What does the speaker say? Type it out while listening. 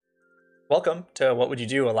Welcome to What Would You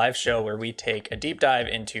Do, a live show where we take a deep dive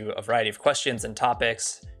into a variety of questions and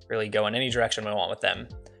topics, really go in any direction we want with them.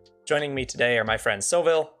 Joining me today are my friends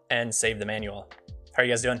Soville and Save the Manual. How are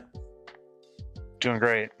you guys doing? Doing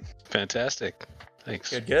great. Fantastic.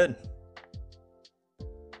 Thanks. Good.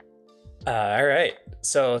 All right.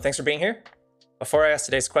 So thanks for being here. Before I ask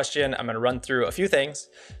today's question, I'm going to run through a few things.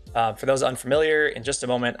 For those unfamiliar, in just a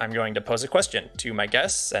moment, I'm going to pose a question to my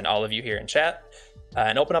guests and all of you here in chat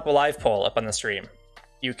and open up a live poll up on the stream.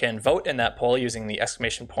 You can vote in that poll using the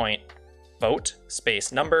 !vote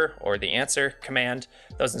space number or the answer command.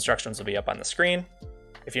 Those instructions will be up on the screen.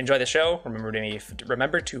 If you enjoy the show,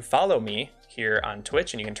 remember to follow me here on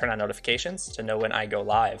Twitch, and you can turn on notifications to know when I go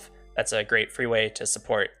live. That's a great free way to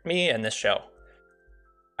support me and this show.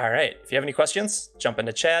 All right, if you have any questions, jump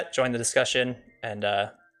into chat, join the discussion, and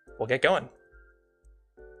we'll get going.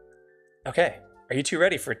 Okay, are you two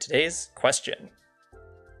ready for today's question?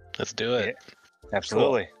 Let's do it. Yeah,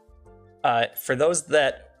 absolutely. Cool. For those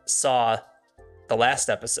that saw the last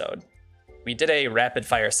episode, we did a rapid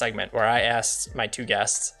fire segment where I asked my two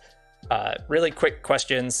guests really quick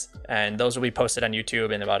questions, and those will be posted on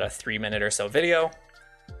YouTube in about a 3-minute or so video.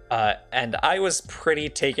 And I was pretty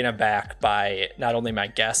taken aback by not only my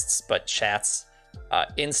guests, but chat's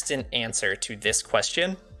instant answer to this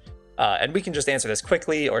question. And we can just answer this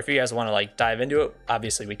quickly, or if you guys want to dive into it,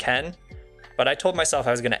 obviously we can. But I told myself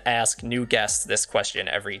I was going to ask new guests this question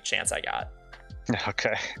every chance I got.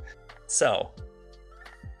 Okay. So,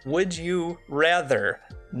 would you rather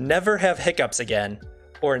never have hiccups again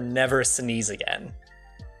or never sneeze again?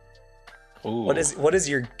 Ooh. What is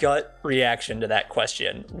your gut reaction to that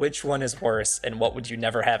question? Which one is worse, and what would you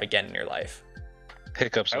never have again in your life?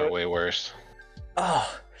 Hiccups are way worse. Oh,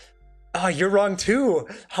 you're wrong too.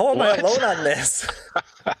 How am I alone on this?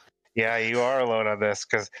 Yeah, you are alone on this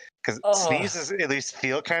because sneezes at least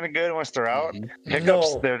feel kind of good once they're out. Mm-hmm.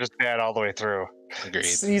 Hiccups, they're just bad all the way through. Agreed.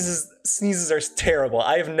 Sneezes are terrible.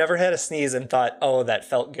 I have never had a sneeze and thought, oh, that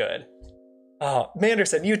felt good. Oh,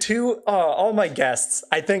 Manderson, you too? Oh, all my guests.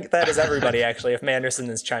 I think that is everybody, actually, if Manderson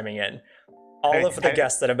is chiming in. All of the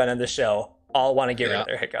guests that have been on the show all want to get rid of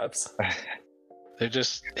their hiccups.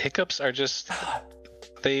 Hiccups are just,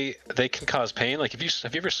 they can cause pain. Like, have you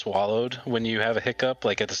ever swallowed when you have a hiccup,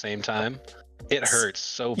 at the same time? It hurts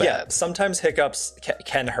so bad. Yeah, sometimes hiccups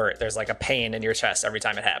can hurt. There's a pain in your chest every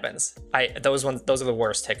time it happens. Those are the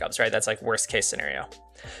worst hiccups, right? That's worst case scenario.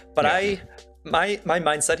 But yeah. My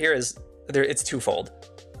mindset here is, it's twofold.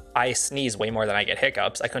 I sneeze way more than I get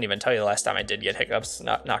hiccups. I couldn't even tell you the last time I did get hiccups,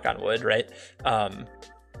 knock on wood, right?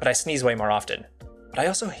 But I sneeze way more often. But I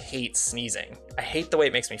also hate sneezing. I hate the way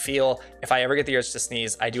it makes me feel. If I ever get the urge to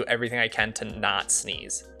sneeze, I do everything I can to not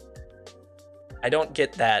sneeze. I don't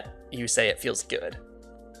get that you say it feels good.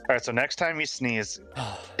 All right, so next time you sneeze,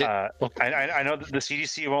 I know that the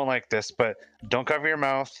CDC won't like this, but don't cover your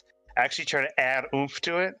mouth. Actually try to add oomph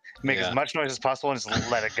to it, make as much noise as possible, and just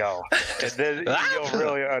let it go. Then you'll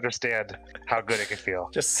really understand how good it can feel.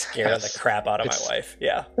 Just scare the crap out of my wife.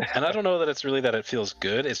 Yeah. And I don't know that it's really that it feels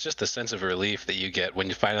good. It's just the sense of relief that you get when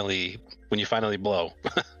you finally blow.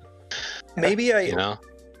 Maybe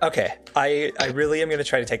Okay, I really am going to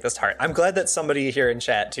try to take this to heart. I'm glad that somebody here in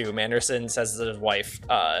chat too, Manderson, says that his wife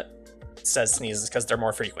says sneezes because they're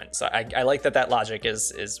more frequent. So I like that logic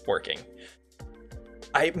is working.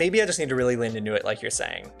 Maybe I just need to really lean into it, like you're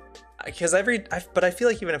saying, because but I feel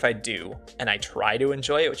like even if I do and I try to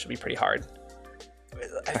enjoy it, which would be pretty hard,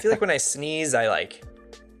 I feel like when I sneeze, I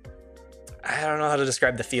don't know how to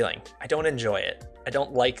describe the feeling. I don't enjoy it. I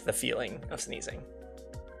don't like the feeling of sneezing.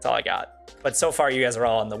 That's all I got. But so far, you guys are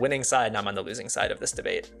all on the winning side, and I'm on the losing side of this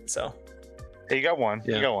debate. So, hey, you got one.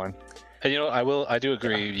 Yeah. You got one. And I do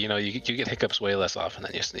agree. Yeah. You get hiccups way less often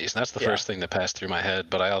than you sneeze. And that's the first thing that passed through my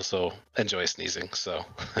head. But I also enjoy sneezing. So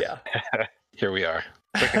yeah, here we are.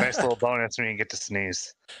 Like a nice little bonus when you get to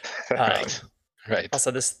sneeze. Right.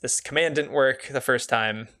 Also, this command didn't work the first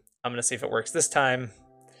time. I'm gonna see if it works this time.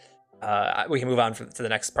 We can move on to the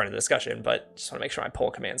next part of the discussion, but just want to make sure my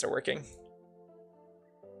poll commands are working.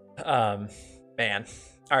 Man.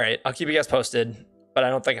 All right, I'll keep you guys posted, but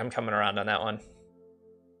I don't think I'm coming around on that one.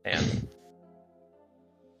 Man.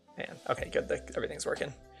 Okay, good. Everything's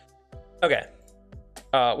working. Okay.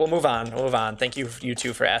 We'll move on. Thank you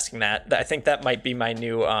two for asking that. I think that might be my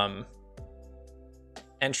new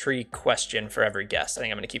entry question for every guest. I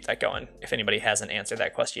think I'm going to keep that going. If anybody hasn't answered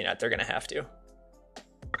that question yet, they're going to have to.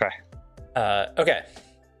 Okay. Okay.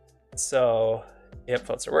 So, yep,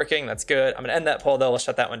 votes are working. That's good. I'm going to end that poll, though. We'll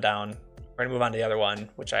shut that one down. We're going to move on to the other one,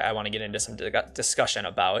 which I want to get into some discussion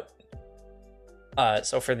about.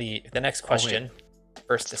 So for the next question,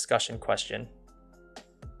 first discussion question,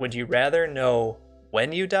 Would you rather know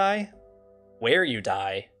when you die, where you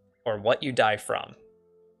die, or what you die from?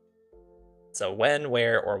 So when,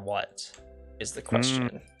 where, or what is the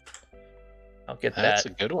question. I'll get that. That's a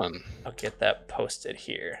good one. I'll get that posted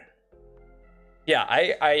here. Yeah,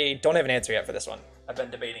 I don't have an answer yet for this one. I've been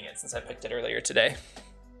debating it since I picked it earlier today.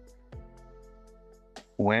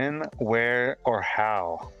 When, where, or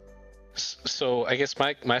how? So I guess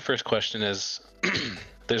my first question is,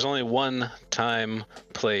 there's only one time,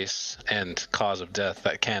 place, and cause of death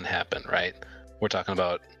that can happen, right? We're talking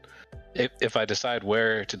about if I decide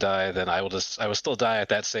where to die, then I will still die at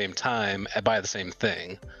that same time by the same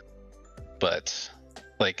thing. But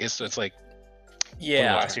like it's like,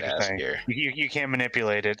 yeah, I see what you're saying. You can't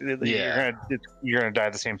manipulate it. Yeah. You're gonna die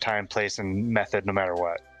at the same time, place, and method no matter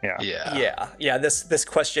what. Yeah. This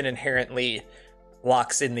question inherently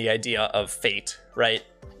locks in the idea of fate, right?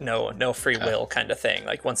 No free will kind of thing.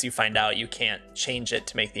 Like once you find out, you can't change it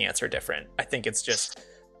to make the answer different. I think it's just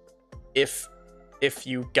if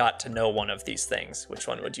you got to know one of these things, which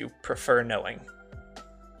one would you prefer knowing?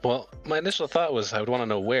 Well, my initial thought was I would want to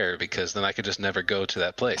know where, because then I could just never go to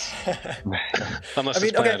that place. Unless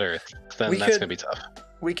it's planet Earth, then that's gonna be tough.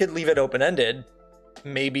 We could leave it open-ended.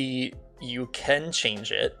 Maybe you can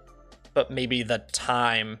change it, but maybe the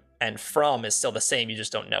time and from is still the same. You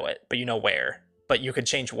just don't know it, but you know where. But you could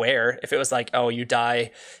change where. If it was like, oh, you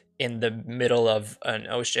die in the middle of an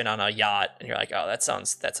ocean on a yacht, and you're like, oh, that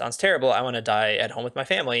sounds terrible. I want to die at home with my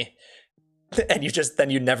family. And then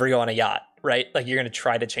you never go on a yacht, right? Like you're going to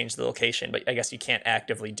try to change the location, but I guess you can't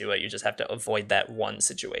actively do it. You just have to avoid that one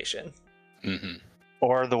situation. Mm-hmm.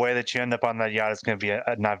 Or the way that you end up on that yacht is going to be a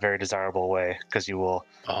not very desirable way, because you will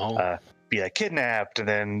be like kidnapped and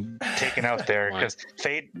then taken out there, because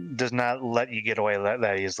fate does not let you get away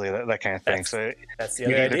that easily, that kind of thing. That's the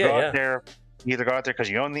other idea. You either go out there because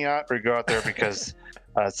you own the yacht, or you go out there because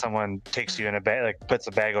someone takes you in a bag, like puts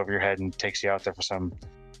a bag over your head and takes you out there for some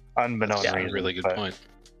unbeknown reason. Really good point.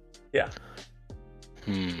 Yeah.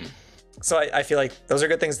 So I feel like those are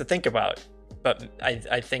good things to think about, but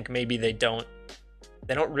I think maybe they don't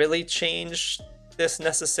really change this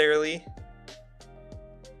necessarily.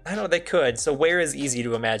 I don't know, they could. So where is easy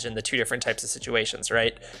to imagine the two different types of situations,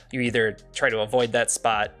 right? You either try to avoid that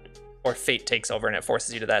spot, or fate takes over and it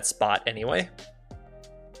forces you to that spot anyway.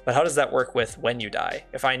 But how does that work with when you die?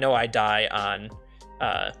 If I know I die on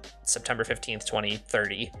September 15th,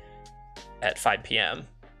 2030 at 5 p.m.,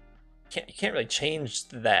 you can't really change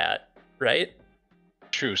that, right?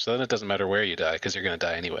 True. So then it doesn't matter where you die, because you're going to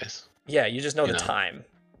die anyways. Yeah, you just know the time.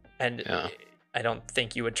 And I don't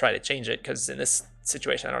think you would try to change it, because in this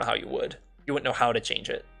situation, I don't know how you would. You wouldn't know how to change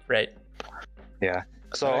it, right? Yeah.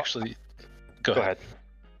 So actually, go ahead.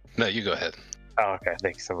 No, you go ahead. Oh, okay.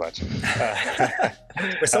 Thank you so much.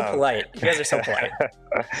 We're so polite. You guys are so polite.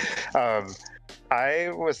 I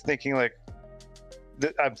was thinking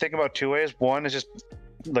I'm thinking about two ways. One is just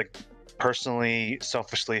like personally,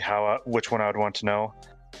 selfishly, which one I would want to know,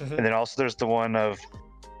 and then also there's the one of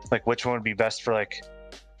like which one would be best for like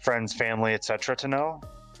friends, family, etc. to know.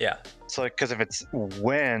 Yeah. So like, because if it's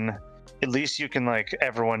when, at least you can like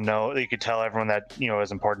everyone know, you could tell everyone that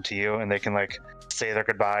is important to you, and they can like say their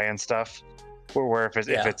goodbye and stuff. Where if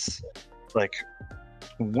it's like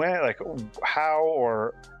when, like how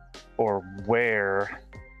or where,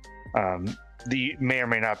 you may or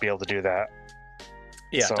may not be able to do that.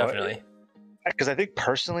 Yeah, so, definitely. Because I think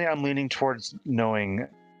personally, I'm leaning towards knowing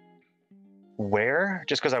where,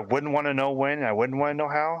 just because I wouldn't want to know when, and I wouldn't want to know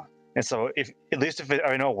how. And so, if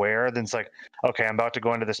I know where, then it's like, okay, I'm about to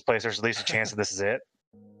go into this place. There's at least a chance that this is it.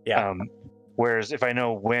 Yeah. Whereas if I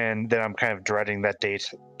know when, then I'm kind of dreading that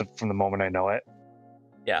date from the moment I know it.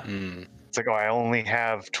 Yeah. It's like, oh, I only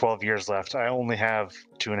have 12 years left. I only have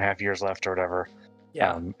 2.5 years left, or whatever.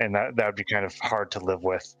 Yeah. And that would be kind of hard to live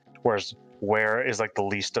with. Whereas where is like the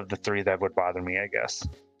least of the three that would bother me, I guess.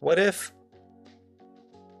 What if?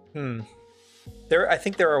 I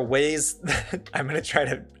think there are ways. I'm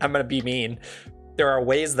gonna be mean. There are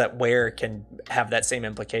ways that where can have that same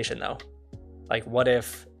implication, though. Like, what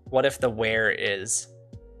if the where is,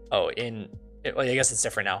 well, I guess it's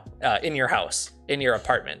different now. In your house, in your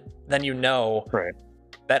apartment, then right.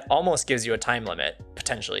 That almost gives you a time limit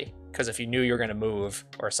potentially, because if you knew you were going to move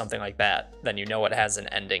or something like that, then it has an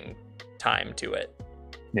ending time to it.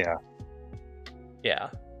 Yeah. Yeah.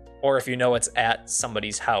 Or if it's at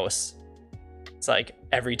somebody's house, it's like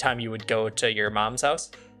every time you would go to your mom's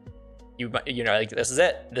house, like, this is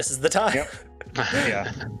it. This is the time. Yep.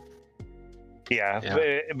 Yeah. Yeah,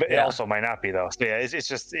 but it also might not be though. So yeah, it's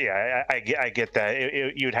just I get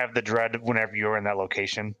that. You'd have the dread whenever you're in that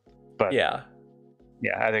location, but yeah,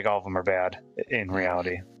 I think all of them are bad in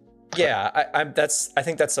reality. Yeah, I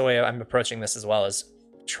think that's the way I'm approaching this as well, is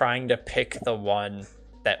trying to pick the one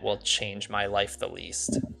that will change my life the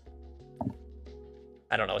least.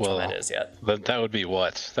 I don't know which one that is yet. That would be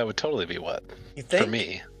what? That would totally be what? You think? For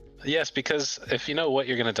me. Yes, because if you know what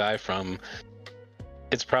you're going to die from,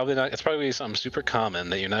 it's probably something super common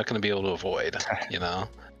that you're not going to be able to avoid, you know?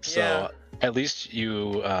 So Yeah. at least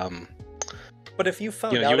you, But if you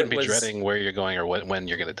found you out wouldn't be it was, dreading where you're going or when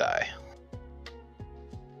you're going to die.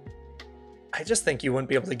 I just think you wouldn't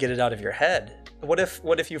be able to get it out of your head. What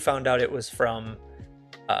if you found out it was from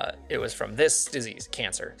this disease,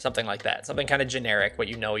 cancer, something like that, something kind of generic, what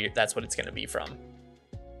that's what it's going to be from.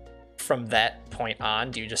 From that point on,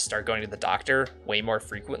 do you just start going to the doctor way more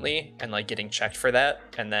frequently and like getting checked for that?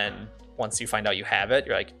 And then once you find out you have it,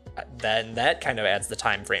 you're like, then that kind of adds the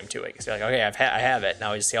time frame to it. Because you're like, okay, I have it.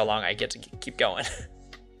 Now we just see how long I get to keep going.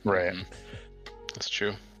 Right. That's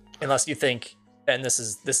true. Unless you think, and this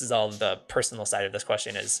is all the personal side of this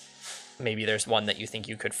question, is maybe there's one that you think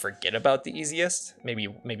you could forget about the easiest. Maybe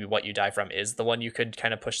what you die from is the one you could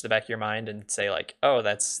kind of push the back of your mind and say like, oh,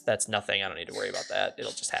 that's nothing. I don't need to worry about that.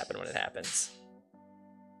 It'll just happen when it happens.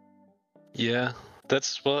 Yeah,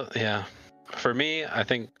 yeah. For me, I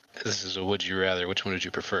think this is a would you rather. Which one would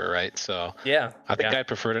you prefer, right? So Yeah. I think yeah.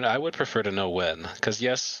 I would prefer to know when, because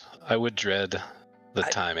yes, I would dread the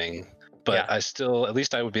timing, but Yeah. at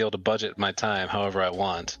least I would be able to budget my time however I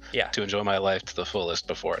want Yeah. to enjoy my life to the fullest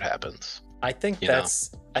before it happens. I think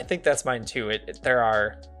that's mine too. There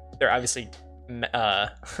are obviously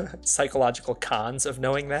psychological cons of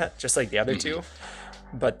knowing that, just like the other two,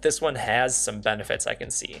 but this one has some benefits I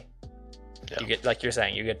can see. Yeah. You get, like you're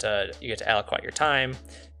saying, you get to allocate your time.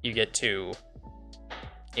 You get to,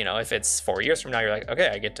 if it's 4 years from now, you're like, okay,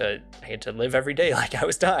 I get to live every day like I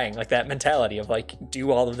was dying, like that mentality of like do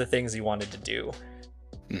all of the things you wanted to do.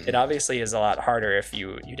 It obviously is a lot harder if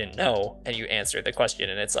you didn't know and you answered the question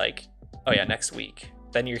and it's like, oh yeah, next week.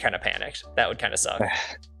 Then you're kind of panicked. That would kind of suck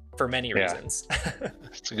for many reasons.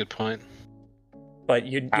 That's a good point. But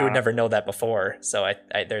you would never know that before. So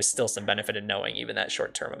I there's still some benefit in knowing even that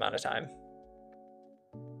short-term amount of time.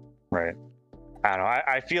 Right. I don't know.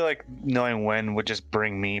 I feel like knowing when would just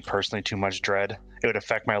bring me personally too much dread. It would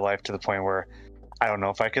affect my life to the point where I don't know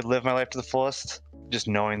if I could live my life to the fullest. Just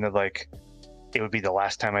knowing that like it would be the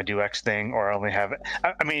last time I do X thing, or I only have.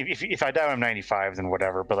 I mean, if I die when I'm 95, then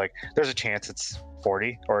whatever. But like, there's a chance it's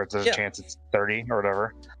 40, or there's a chance it's 30, or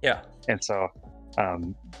whatever. Yeah. And so,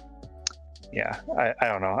 yeah, I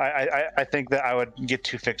don't know. I think that I would get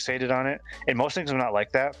too fixated on it. And most things are not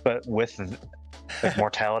like that, but with like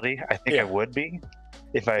mortality, I think I would be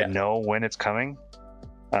if I know when it's coming.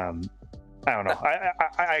 I don't know.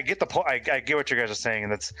 I get the point. I get what you guys are saying,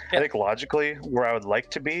 and that's I think logically where I would like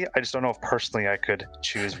to be. I just don't know if personally I could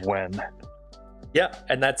choose when. Yeah,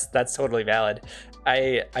 and that's totally valid.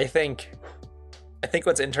 I think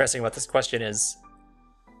what's interesting about this question is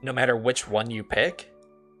no matter which one you pick,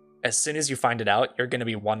 as soon as you find it out, you're going to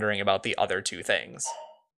be wondering about the other two things.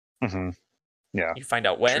 Mm-hmm. Yeah. You find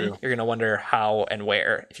out when, you're going to wonder how and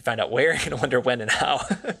where. If you find out where, you're going to wonder when and how.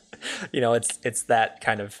 It's that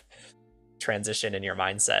kind of transition in your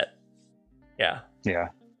mindset. Yeah.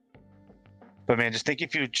 But man, just think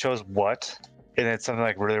if you chose what, and it's something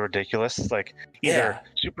like really ridiculous, like either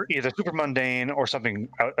super mundane or something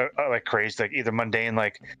like crazy, like either mundane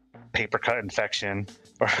like paper cut infection,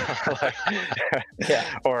 or like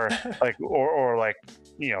or like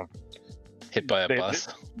hit by a bus.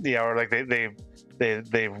 Or like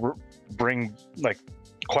they bring like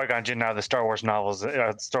Qui-Gon Jinn out of the Star Wars novels,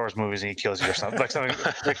 Star Wars movies, and he kills you or something like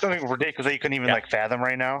something ridiculous that you couldn't even like fathom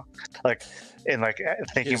right now, like and like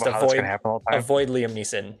thinking about how that's gonna happen all the time. Avoid Liam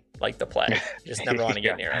Neeson like the plague. You just never want to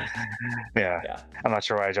get near him. Yeah. I'm not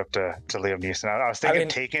sure why I jumped to Liam Neeson. I was thinking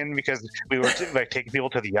Taken because we were like taking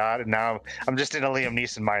people to the yacht, and now I'm just in a Liam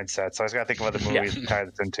Neeson mindset. So I just got to think of other movies to tie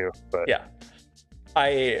this into. But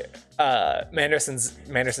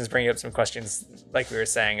Manderson's bringing up some questions, like we were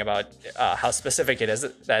saying about how specific it is.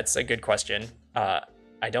 That's a good question.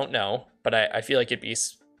 I don't know, but I feel like it'd be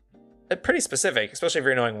pretty specific, especially if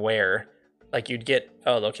you're knowing where. Like you'd get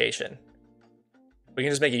a location. We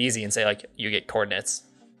can just make it easy and say like you get coordinates,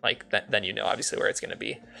 like that. Then obviously where it's going to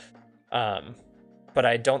be. But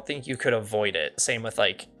I don't think you could avoid it. Same with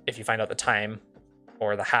like if you find out the time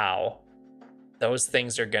or the how, those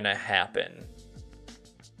things are going to happen.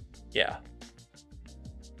 Yeah,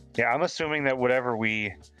 I'm assuming that whatever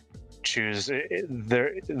we choose,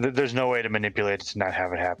 there's no way to manipulate it to not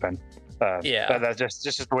have it happen. That's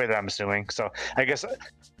just the way that I'm assuming. So I guess,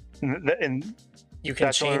 and you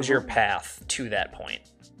can change your path to that point,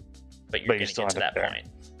 but you're getting to that point.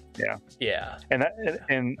 Yeah,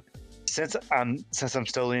 and since I'm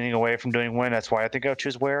still leaning away from doing when, that's why I think I'll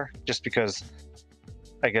choose where. Just because,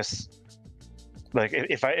 I guess, like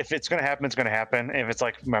if it's gonna happen, it's gonna happen. If it's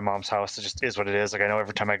like my mom's house, it just is what it is. Like I know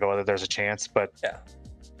every time I go there, there's a chance, but Yeah.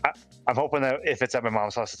 I'm hoping that if it's at my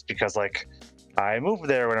mom's house, it's because like I moved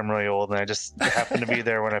there when I'm really old and I just happened to be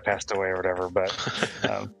there when I passed away or whatever.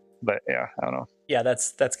 But yeah, I don't know. Yeah,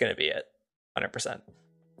 that's gonna be it, 100%.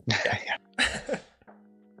 Yeah.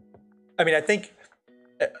 I mean, I think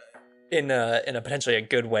in a potentially a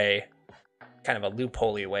good way, kind of a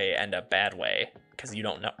loophole way and a bad way, because you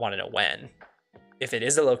don't want to know when. If it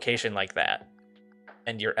is a location like that,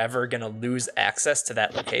 and you're ever gonna lose access to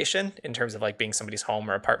that location in terms of like being somebody's home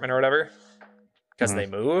or apartment or whatever, because they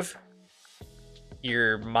move,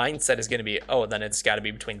 your mindset is gonna be, oh, then it's got to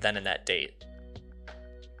be between then and that date.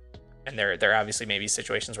 And there are obviously maybe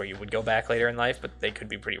situations where you would go back later in life, but they could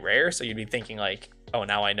be pretty rare. So you'd be thinking like, oh,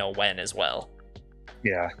 now I know when as well.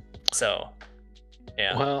 Yeah. So,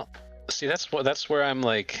 yeah. Well, see, that's where I'm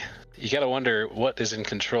like, you got to wonder what is in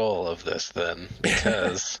control of this then,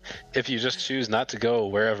 because if you just choose not to go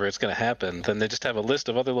wherever it's going to happen, then they just have a list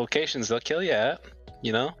of other locations they'll kill you at.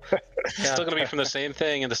 You know, it's still going to be from the same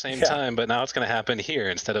thing at the same time, but now it's going to happen here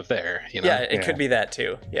instead of there. You know? Yeah, it could be that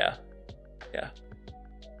too. Yeah, yeah.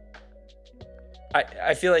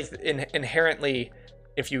 I feel like inherently,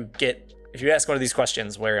 if you ask one of these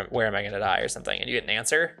questions, where am I going to die or something, and you get an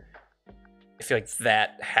answer, I feel like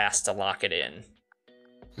that has to lock it in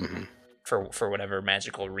for whatever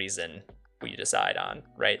magical reason we decide on,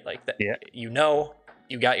 right? Like that, you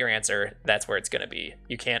got your answer. That's where it's going to be.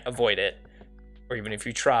 You can't avoid it, or even if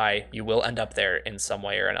you try, you will end up there in some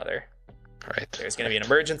way or another. Right. There's going to be an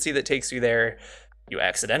emergency that takes you there. You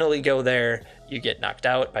accidentally go there, you get knocked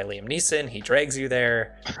out by Liam Neeson, he drags you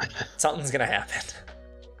there. Something's gonna happen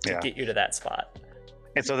to get you to that spot.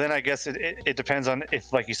 And so then I guess it depends on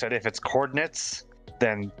if, like you said, if it's coordinates,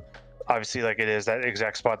 then obviously like it is that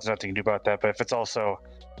exact spot, there's nothing you can do about that. But if it's also,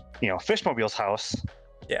 Fishmobile's house,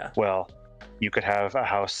 well, you could have a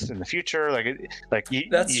house in the future. Like you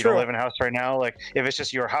don't live in a house right now. Like if it's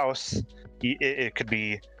just your house, it could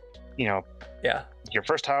be, your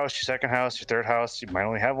first house, your second house, your third house. You might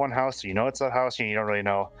only have one house, so it's that house, and you don't really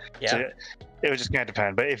know. Yeah. So it would just kind of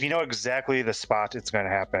depend. But if you know exactly the spot it's going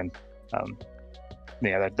to happen,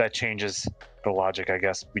 that changes the logic, I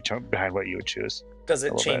guess, behind what you would choose. Does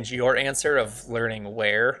it change your answer of learning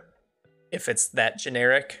where, if it's that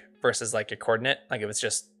generic versus like a coordinate? Like if it's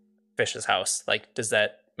just Fish's house, like does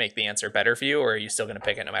that make the answer better for you, or are you still going to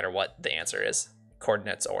pick it no matter what the answer is,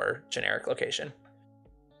 coordinates or generic location?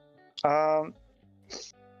 I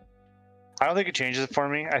don't think it changes it for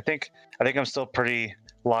me. I think I'm still pretty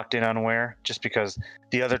locked in on where, just because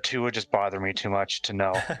the other two would just bother me too much to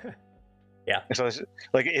know. Yeah. So it's,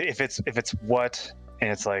 like if it's what, and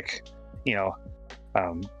it's like,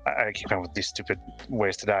 I keep coming with these stupid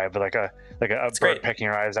ways to die, but like a bird pecking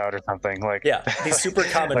your eyes out or something, like these super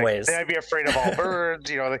common ways. Then I'd be afraid of all birds,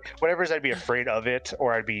 like whatever it is, I'd be afraid of it,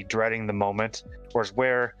 or I'd be dreading the moment. Whereas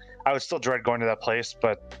where, I would still dread going to that place,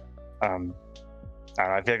 but I don't know,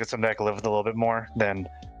 I feel like it's something I can live with a little bit more than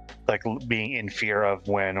like being in fear of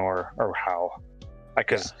when or how.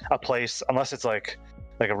 Because a place, unless it's like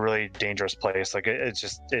a really dangerous place, like it's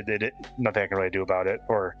just nothing I can really do about it,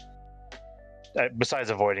 or besides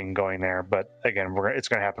avoiding going there. But again, it's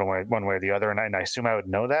going to happen one way or the other, and I assume I would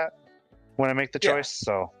know that when I make the choice.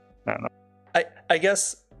 So I don't know. I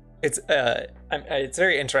guess it's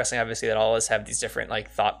very interesting, obviously, that all of us have these different like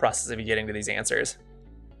thought processes of getting to these answers.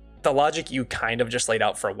 The logic you kind of just laid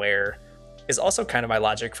out for where is also kind of my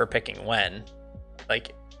logic for picking when.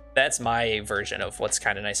 Like that's my version of what's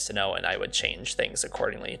kind of nice to know, and I would change things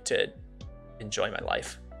accordingly to enjoy my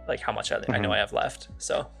life, like how much I know I have left.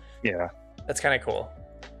 So yeah, that's kind of cool.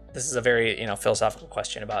 This is a very philosophical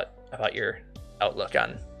question about your outlook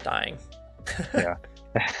on dying. Yeah.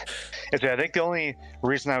 I think the only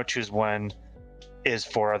reason I would choose when is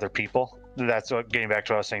for other people. That's what, getting back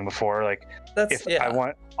to what I was saying before, like I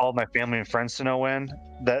want all my family and friends to know when,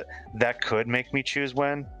 that could make me choose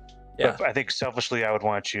when. Yeah. But I think selfishly I would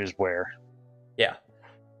want to choose where. Yeah.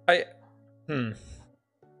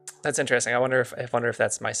 That's interesting. I wonder if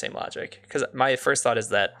that's my same logic, because my first thought is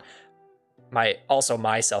that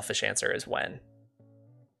my selfish answer is when.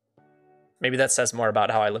 Maybe that says more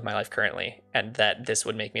about how I live my life currently, and that this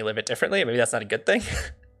would make me live it differently. Maybe that's not a good thing,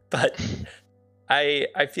 but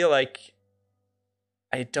I feel like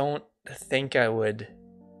I don't think I would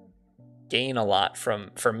gain a lot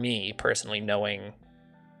for me personally knowing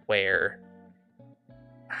where.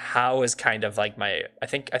 How is kind of like I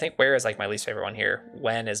think where is like my least favorite one here.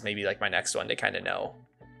 When is maybe like my next one to kind of know,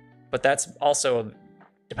 but that's also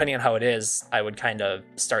depending on how it is, I would kind of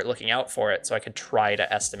start looking out for it so I could try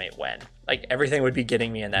to estimate when. Like everything would be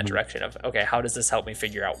getting me in that direction of, okay, how does this help me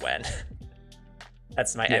figure out when?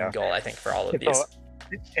 That's my end goal, I think, for all of these.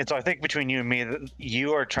 And so I think between you and me,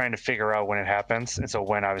 you are trying to figure out when it happens. And so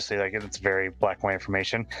when, obviously, like, it's very black and white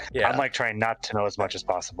information. Yeah. I'm like trying not to know as much as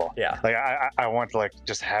possible. Yeah. Like I want to like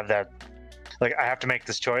just have that, like I have to make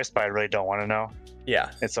this choice, but I really don't want to know.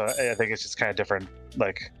 Yeah. And so I think it's just kind of different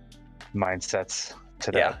like mindsets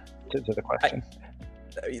to that, to the question.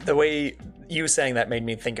 The way you saying that made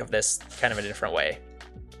me think of this kind of a different way.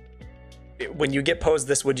 When you get posed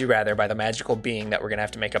this would you rather by the magical being that we're going to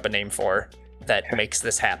have to make up a name for that makes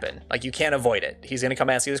this happen, like you can't avoid it. He's going to come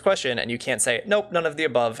ask you this question and you can't say, nope, none of the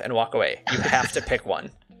above and walk away. You have to pick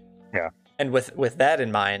one. Yeah. And with that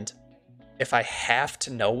in mind, if I have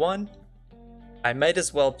to know one, I might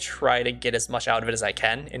as well try to get as much out of it as I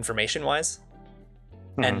can, information-wise,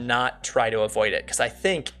 and not try to avoid it. Because I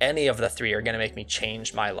think any of the three are going to make me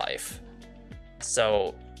change my life.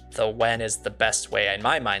 So the when is the best way in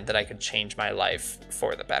my mind that I could change my life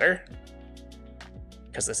for the better.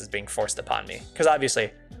 Because this is being forced upon me. Because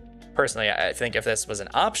obviously, personally, I think if this was an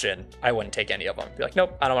option, I wouldn't take any of them. Be like,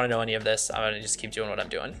 nope, I don't want to know any of this. I'm going to just keep doing what I'm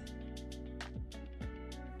doing.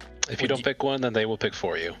 If you don't pick one, then they will pick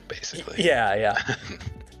for you, basically. Yeah.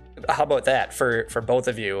 How about that for both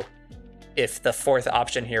of you? If the fourth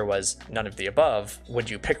option here was none of the above, would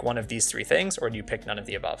you pick one of these three things, or do you pick none of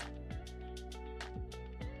the above?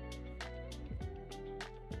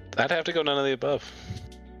 I'd have to go none of the above.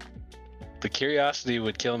 The curiosity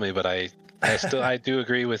would kill me, but I do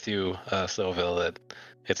agree with you, Stoville, that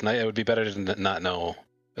it would be better to not know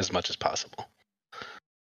as much as possible.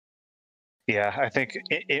 Yeah, I think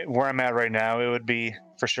where I'm at right now, it would be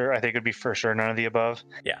for sure. I think it would be for sure none of the above.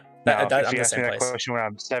 Yeah. Now, if you ask me that question when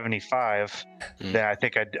I'm 75, then I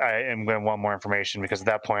think I am going to want more information, because at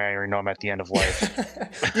that point I already know I'm at the end of life.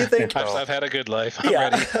 You think I've had a good life. I'm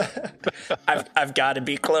ready. I've got to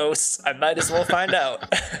be close. I might as well find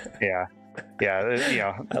out. Yeah. You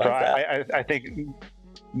know, I think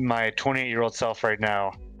my 28-year-old self right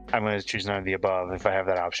now, I'm going to choose none of the above if I have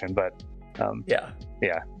that option. But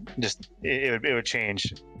just it would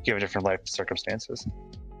change given different life circumstances.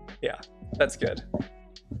 Yeah, that's good.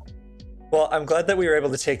 Well, I'm glad that we were able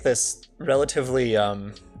to take this relatively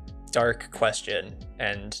dark question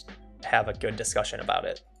and have a good discussion about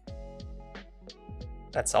it.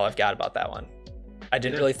 That's all I've got about that one. I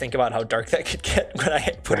didn't really think about how dark that could get when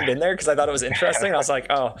I put it in there, because I thought it was interesting. I was like,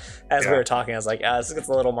 we were talking, I was like, this gets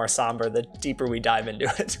a little more somber the deeper we dive into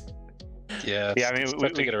it. Yeah, I mean,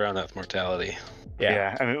 we get around that mortality.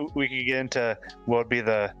 Yeah, I mean, we could get into what would be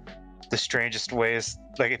the strangest ways.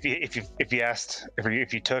 Like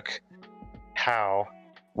if you took how,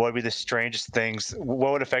 what would be the strangest things?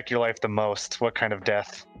 What would affect your life the most? What kind of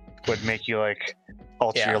death would make you like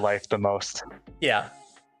alter your life the most? Yeah.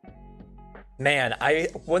 Man,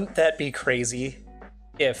 wouldn't that be crazy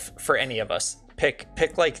if for any of us pick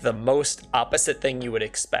like the most opposite thing you would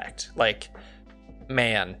expect? Like,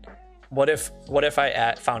 man, what if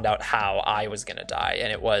I found out how I was gonna die,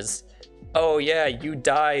 and it was, oh yeah, you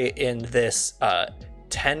die in this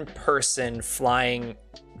 10-person flying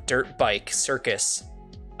dirt bike circus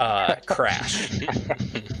crash.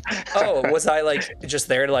 Oh, was I like just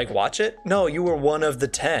there to like watch it? No, you were one of the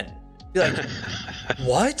 10. You're like,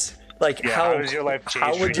 what? Like, how would your life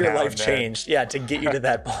change? Yeah, to get you to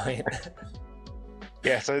that point.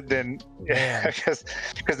 Yeah, so then, because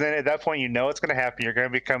then at that point, you know it's going to happen. You're going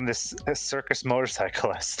to become this circus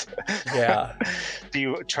motorcyclist. Yeah. Do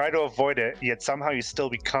you try to avoid it, yet somehow you still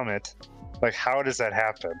become it? Like, how does that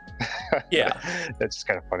happen? Yeah. That's just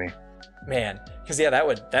kind of funny. Man, because that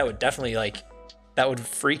would definitely that would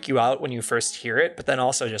freak you out when you first hear it, but then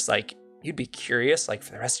also just like you'd be curious like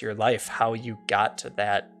for the rest of your life how you got to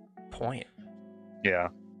that point. Yeah.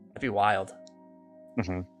 That'd be wild.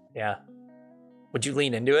 Mm-hmm. Yeah. Would you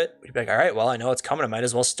lean into it? Would you be like, all right, well, I know it's coming. I might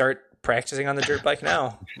as well start practicing on the dirt bike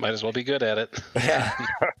now. Might as well be good at it. Yeah.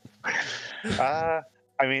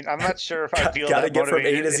 I mean, I'm not sure if I feel gotta that get from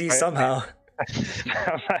motivated. A to Z somehow.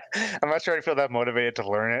 I'm not sure I feel that motivated to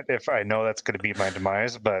learn it if I know that's going to be my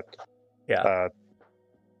demise, but yeah.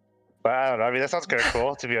 But I don't know. I mean, that sounds kind of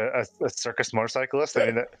cool to be a circus motorcyclist. I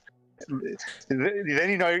mean, then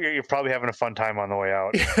you know you're probably having a fun time on the way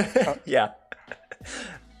out. Yeah.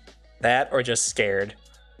 That or just scared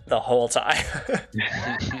the whole time. All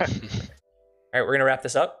right, we're going to wrap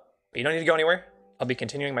this up, but you don't need to go anywhere. I'll be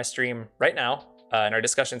continuing my stream right now, and our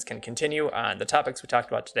discussions can continue on the topics we talked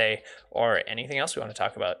about today or anything else we want to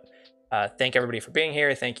talk about. Thank everybody for being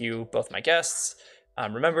here. Thank you, both my guests.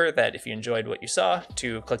 Remember that if you enjoyed what you saw,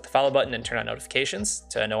 to click the follow button and turn on notifications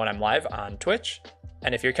to know when I'm live on Twitch.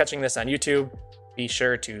 And if you're catching this on YouTube, be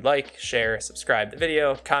sure to like, share, subscribe the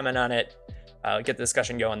video, comment on it, get the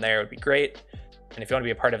discussion going there. It would be great. And if you want to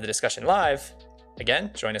be a part of the discussion live,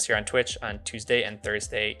 again, join us here on Twitch on Tuesday and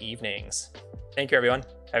Thursday evenings. Thank you, everyone.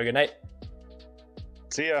 Have a good night.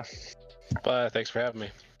 See ya. Bye. Thanks for having me.